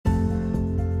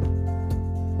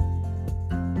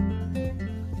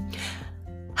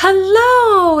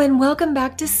Hello, and welcome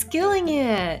back to Skilling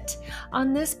It.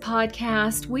 On this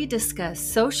podcast, we discuss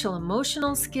social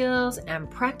emotional skills and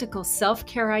practical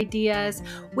self-care ideas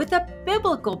with a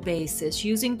biblical basis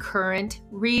using current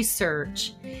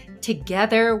research.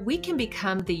 Together, we can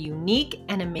become the unique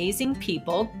and amazing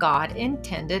people God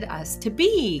intended us to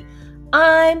be.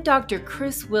 I'm Dr.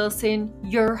 Chris Wilson,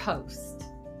 your host.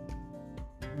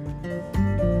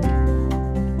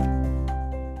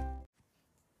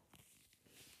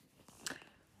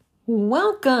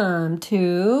 Welcome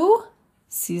to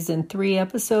Season 3,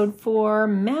 Episode 4,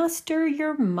 Master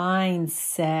Your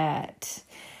Mindset.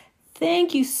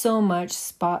 Thank you so much,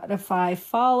 Spotify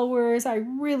followers. I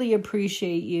really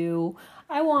appreciate you.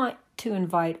 I want to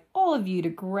invite all of you to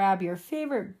grab your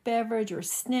favorite beverage or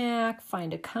snack,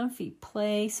 find a comfy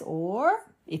place, or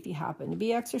if you happen to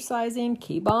be exercising,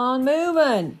 keep on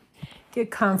moving.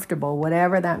 Get comfortable,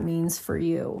 whatever that means for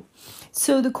you.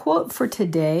 So the quote for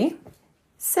today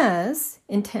says,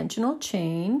 intentional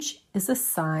change is a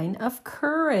sign of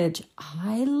courage.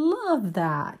 I love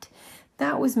that.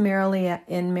 That was in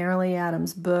Marilee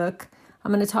Adams' book.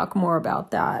 I'm going to talk more about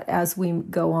that as we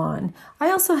go on. I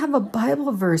also have a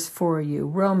Bible verse for you,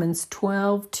 Romans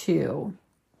 12:2.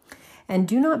 And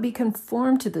do not be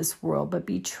conformed to this world, but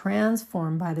be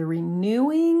transformed by the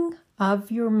renewing of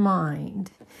your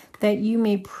mind, that you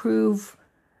may prove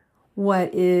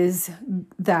what is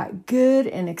that good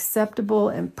and acceptable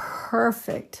and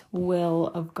perfect will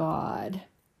of God.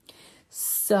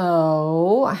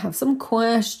 So I have some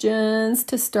questions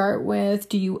to start with.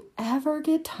 Do you ever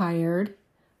get tired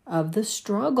of the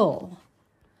struggle?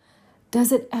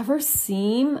 Does it ever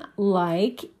seem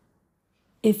like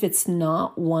if it's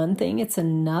not one thing, it's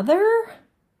another?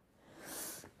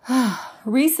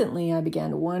 Recently, I began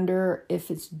to wonder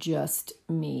if it's just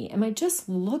me. Am I just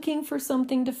looking for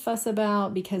something to fuss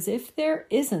about? Because if there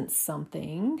isn't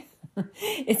something,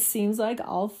 it seems like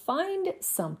I'll find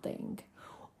something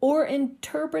or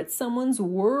interpret someone's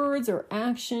words or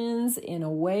actions in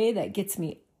a way that gets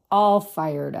me all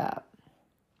fired up.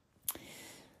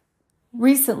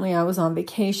 Recently, I was on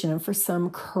vacation, and for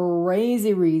some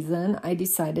crazy reason, I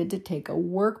decided to take a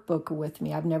workbook with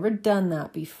me. I've never done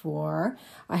that before.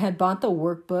 I had bought the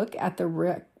workbook at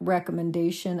the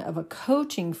recommendation of a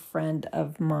coaching friend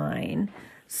of mine.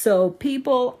 So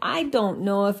people, I don't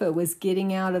know if it was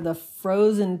getting out of the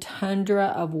frozen tundra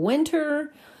of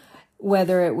winter,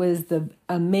 whether it was the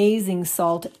amazing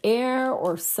salt air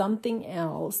or something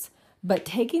else. But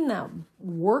taking that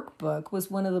workbook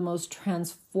was one of the most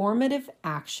transformative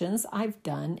actions I've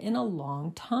done in a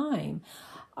long time.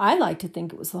 I like to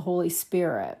think it was the Holy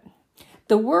Spirit.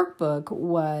 The workbook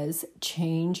was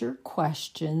Change Your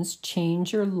Questions,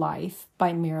 Change Your Life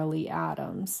by Marilee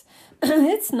Adams.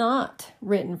 It's not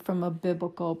written from a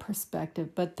biblical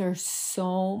perspective, but there's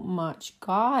so much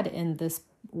God in this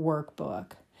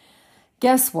workbook.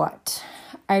 Guess what?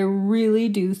 I really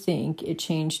do think it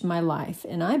changed my life,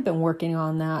 and I've been working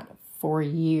on that for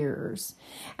years.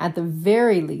 At the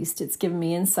very least, it's given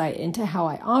me insight into how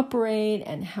I operate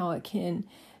and how it can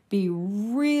be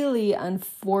really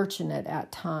unfortunate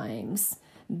at times.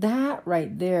 That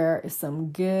right there is some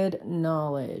good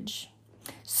knowledge.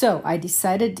 So I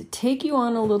decided to take you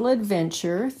on a little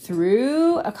adventure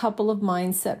through a couple of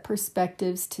mindset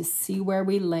perspectives to see where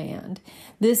we land.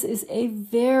 This is a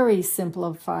very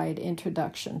simplified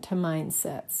introduction to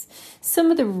mindsets.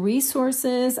 Some of the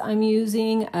resources I'm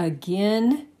using,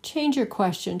 again, Change Your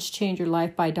Questions, Change Your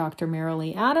Life by Dr.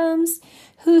 Marilee Adams,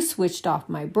 Who Switched Off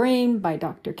My Brain by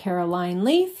Dr. Caroline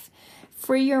Leaf,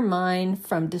 Free Your Mind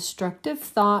from Destructive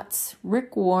Thoughts,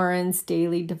 Rick Warren's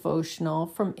Daily Devotional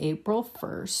from April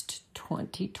 1st,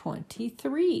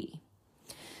 2023.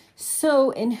 So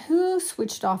in Who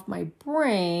Switched Off My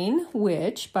Brain,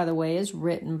 which, by the way, is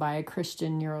written by a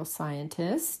Christian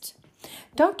neuroscientist,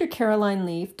 Dr. Caroline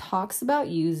Leaf talks about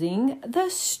using the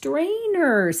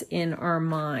strainers in our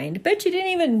mind. Bet you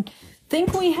didn't even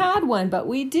think we had one, but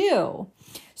we do.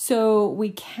 So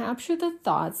we capture the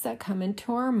thoughts that come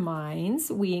into our minds.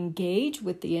 We engage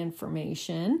with the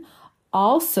information.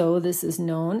 Also, this is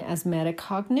known as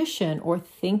metacognition, or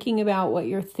thinking about what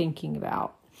you're thinking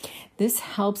about. This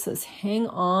helps us hang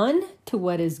on to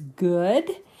what is good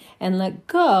and let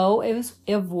go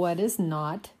of what is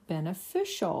not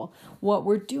beneficial. What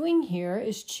we're doing here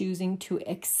is choosing to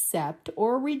accept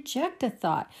or reject a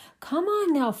thought. Come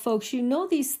on now, folks, you know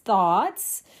these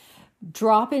thoughts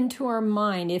drop into our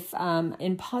mind. If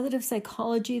in positive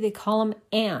psychology, they call them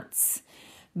ants.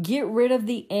 Get rid of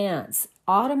the ants.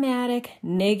 Automatic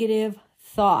negative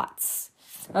thoughts.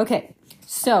 Okay,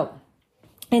 so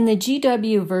In the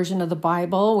GW version of the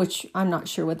Bible, which I'm not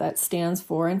sure what that stands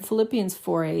for, in Philippians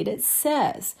 4:8, it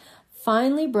says,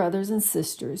 "Finally, brothers and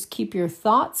sisters, keep your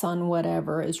thoughts on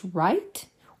whatever is right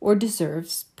or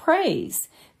deserves praise,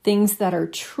 things that are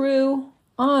true,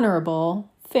 honorable,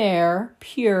 fair,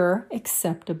 pure,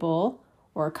 acceptable,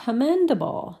 or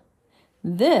commendable."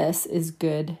 This is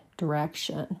good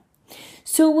direction.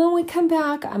 So when we come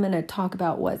back, I'm going to talk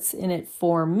about what's in it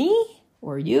for me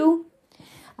or you.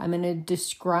 I'm going to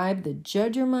describe the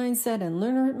judger mindset and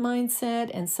learner mindset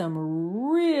and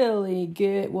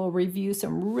we'll review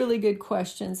some really good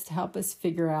questions to help us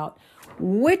figure out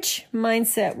which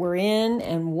mindset we're in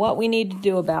and what we need to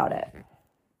do about it.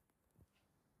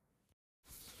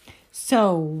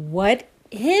 So what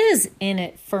is in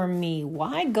it for me?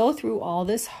 Why go through all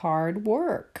this hard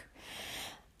work?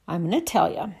 I'm going to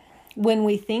tell you. When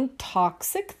we think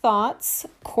toxic thoughts,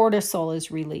 cortisol is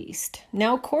released.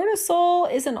 Now, cortisol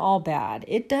isn't all bad.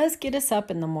 It does get us up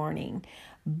in the morning,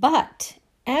 but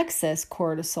excess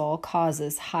cortisol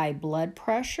causes high blood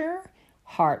pressure,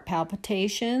 heart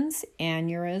palpitations,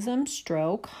 aneurysm,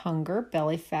 stroke, hunger,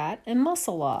 belly fat, and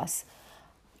muscle loss.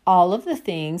 All of the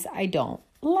things I don't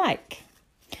like.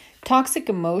 Toxic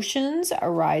emotions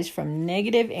arise from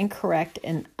negative, incorrect,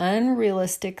 and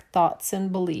unrealistic thoughts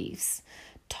and beliefs.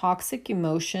 Toxic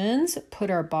emotions put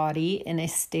our body in a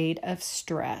state of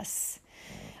stress.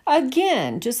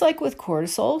 Again, just like with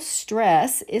cortisol,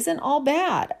 stress isn't all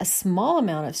bad. A small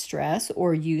amount of stress,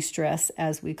 or eustress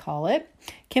as we call it,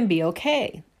 can be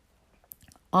okay.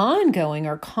 Ongoing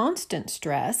or constant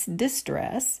stress,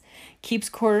 distress, keeps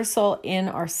cortisol in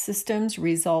our systems,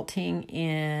 resulting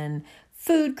in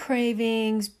food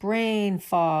cravings, brain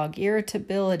fog,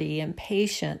 irritability,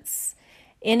 impatience,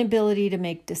 inability to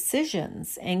make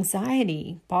decisions,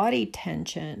 anxiety, body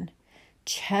tension,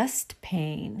 chest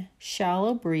pain,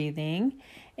 shallow breathing,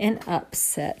 and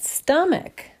upset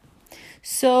stomach.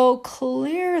 So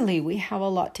clearly we have a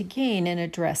lot to gain in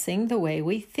addressing the way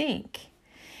we think.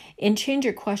 In Change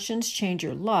Your Questions, Change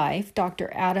Your Life,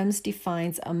 Dr. Adams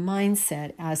defines a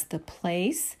mindset as the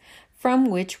place from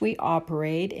which we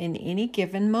operate in any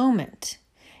given moment.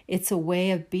 It's a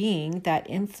way of being that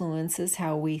influences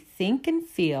how we think and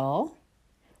feel,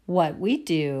 what we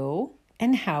do,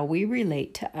 and how we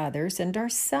relate to others and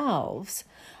ourselves.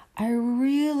 I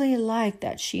really like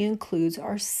that she includes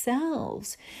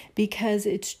ourselves because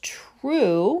it's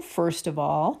true, first of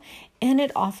all, and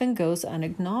it often goes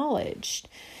unacknowledged.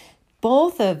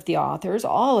 All of the authors,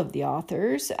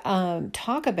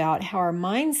 talk about how our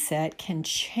mindset can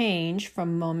change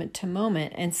from moment to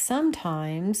moment and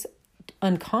sometimes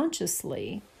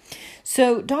unconsciously.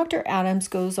 So Dr. Adams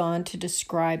goes on to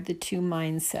describe the two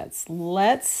mindsets.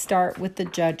 Let's start with the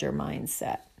judger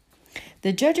mindset.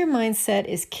 The judger mindset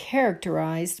is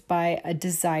characterized by a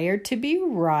desire to be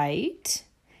right,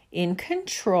 in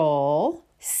control,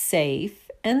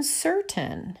 safe, and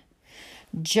certain.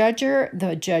 The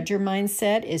judger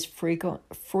mindset is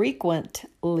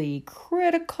frequently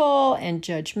critical and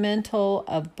judgmental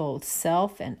of both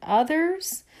self and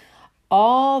others.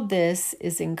 All this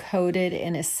is encoded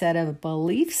in a set of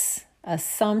beliefs,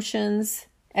 assumptions,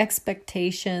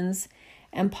 expectations,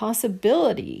 and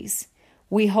possibilities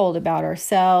we hold about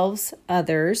ourselves,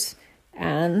 others,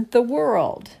 and the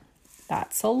world.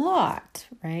 That's a lot,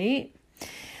 right?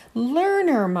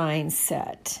 Learner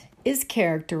mindset is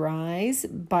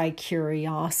characterized by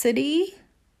curiosity,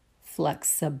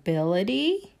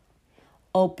 flexibility,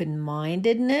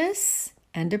 open-mindedness,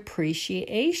 and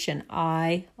appreciation.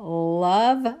 I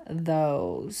love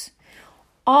those.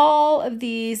 All of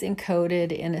these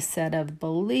encoded in a set of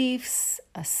beliefs,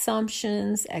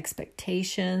 assumptions,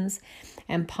 expectations,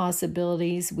 and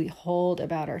possibilities we hold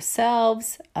about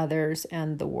ourselves, others,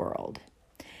 and the world.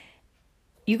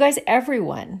 You guys,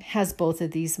 everyone has both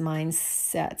of these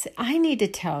mindsets. I need to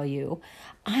tell you,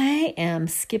 I am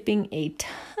skipping a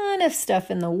ton of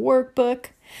stuff in the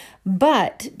workbook,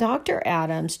 but Dr.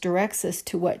 Adams directs us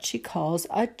to what she calls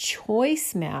a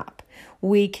choice map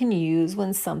we can use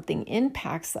when something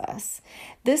impacts us.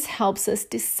 This helps us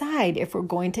decide if we're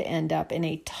going to end up in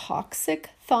a toxic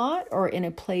thought or in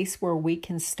a place where we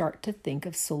can start to think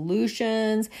of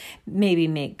solutions, maybe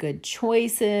make good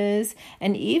choices,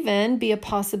 and even be a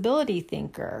possibility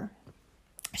thinker.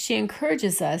 She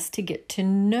encourages us to get to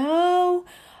know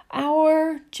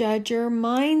our judger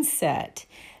mindset.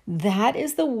 That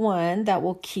is the one that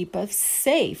will keep us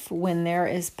safe when there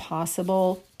is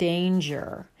possible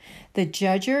danger. The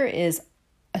judger is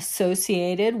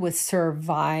associated with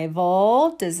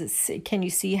survival. Can you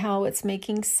see how it's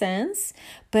making sense?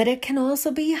 But it can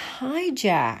also be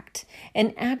hijacked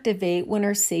and activate when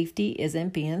our safety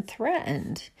isn't being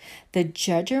threatened. The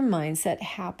judger mindset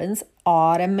happens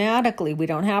automatically. We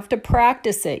don't have to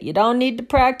practice it. You don't need to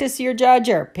practice your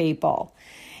judger, people.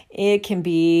 It can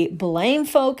be blame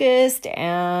focused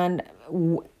and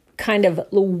kind of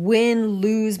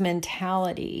win-lose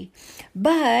mentality.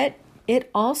 But it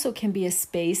also can be a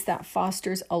space that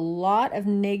fosters a lot of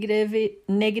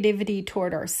negativity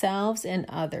toward ourselves and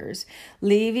others,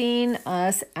 leaving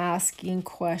us asking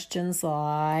questions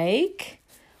like,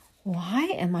 why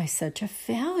am I such a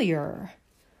failure?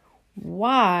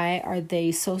 Why are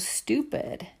they so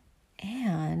stupid?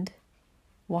 And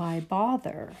why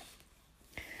bother?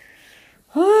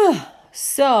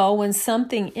 So when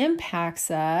something impacts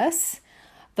us,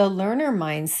 the learner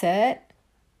mindset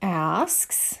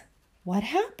asks, what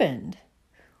happened?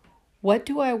 What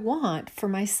do I want for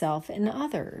myself and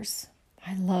others?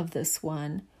 I love this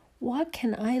one. What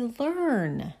can I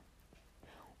learn?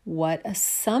 What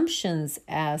assumptions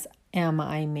am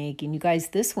I making? You guys,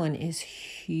 this one is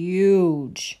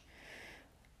huge.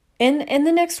 And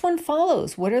the next one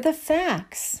follows. What are the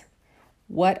facts?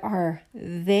 What are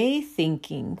they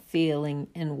thinking, feeling,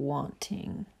 and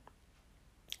wanting?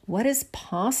 What is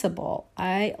possible?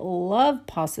 I love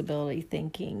possibility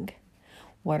thinking.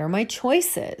 What are my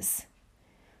choices?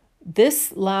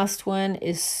 This last one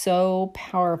is so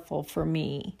powerful for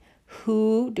me.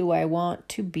 Who do I want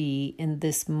to be in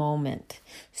this moment?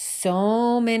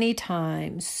 So many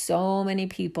times, so many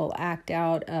people act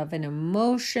out of an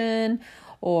emotion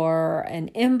or an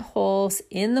impulse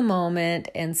in the moment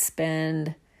and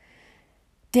spend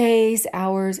days,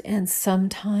 hours, and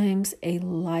sometimes a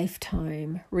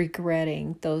lifetime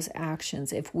regretting those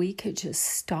actions. If we could just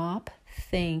stop,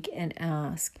 think, and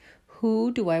ask,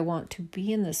 who do I want to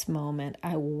be in this moment?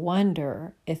 I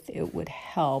wonder if it would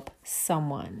help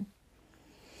someone.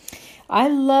 I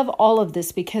love all of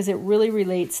this because it really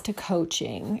relates to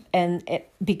coaching. And let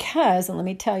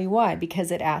me tell you why.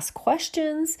 Because it asks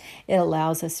questions, it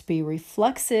allows us to be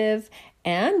reflexive,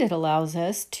 and it allows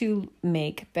us to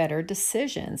make better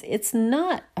decisions. It's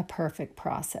not a perfect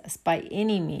process by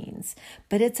any means,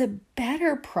 but it's a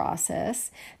better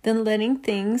process than letting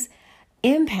things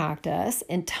impact us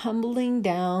and tumbling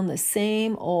down the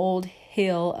same old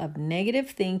hill of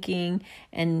negative thinking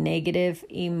and negative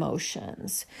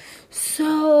emotions.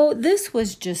 So this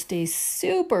was just a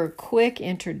super quick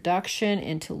introduction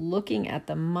into looking at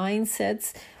the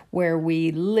mindsets where we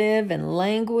live and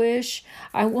languish.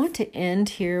 I want to end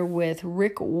here with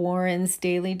Rick Warren's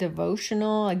daily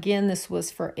devotional. Again, this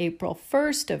was for April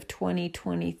 1st of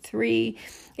 2023.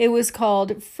 It was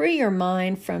called Free Your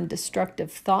Mind from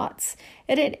Destructive Thoughts,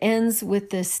 and it ends with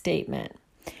this statement.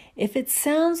 If it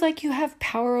sounds like you have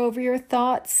power over your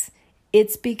thoughts,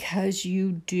 it's because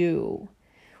you do.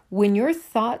 When your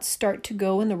thoughts start to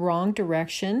go in the wrong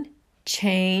direction,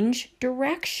 change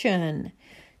direction.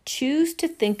 Choose to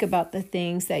think about the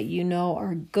things that you know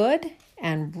are good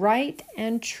and right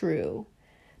and true.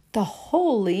 The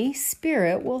Holy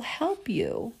Spirit will help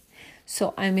you.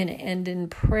 So I'm going to end in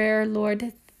prayer.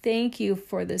 Lord, thank you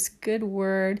for this good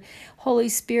word. Holy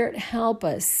Spirit, help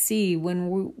us see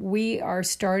when we are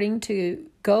starting to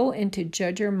go into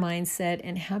judger mindset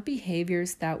and have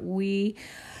behaviors that we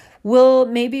will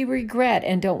maybe regret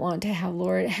and don't want to have.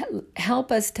 Lord,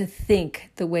 help us to think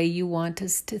the way you want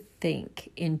us to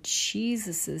think. In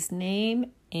Jesus' name,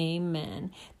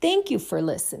 amen. Thank you for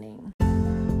listening.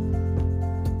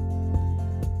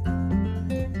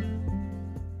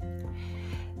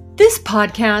 This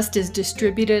podcast is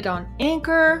distributed on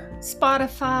Anchor,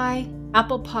 Spotify,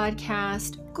 Apple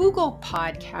Podcast, Google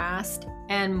Podcast,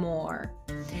 and more.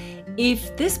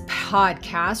 If this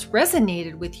podcast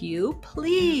resonated with you,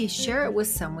 please share it with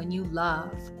someone you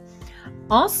love.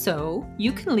 Also,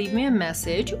 you can leave me a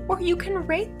message or you can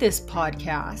rate this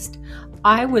podcast.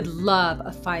 I would love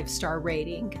a 5-star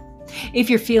rating. If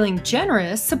you're feeling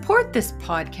generous, support this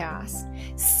podcast.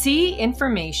 See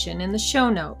information in the show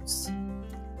notes.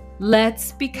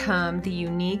 Let's become the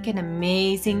unique and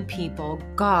amazing people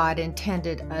God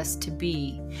intended us to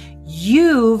be.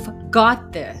 You've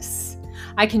got this.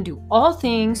 I can do all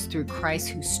things through Christ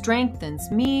who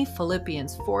strengthens me,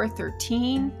 Philippians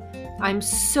 4:13. I'm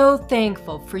so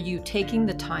thankful for you taking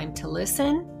the time to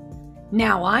listen.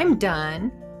 Now I'm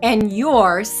done, and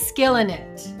you're skilling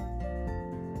it.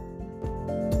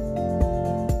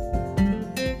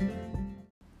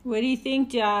 What do you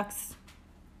think, Jax?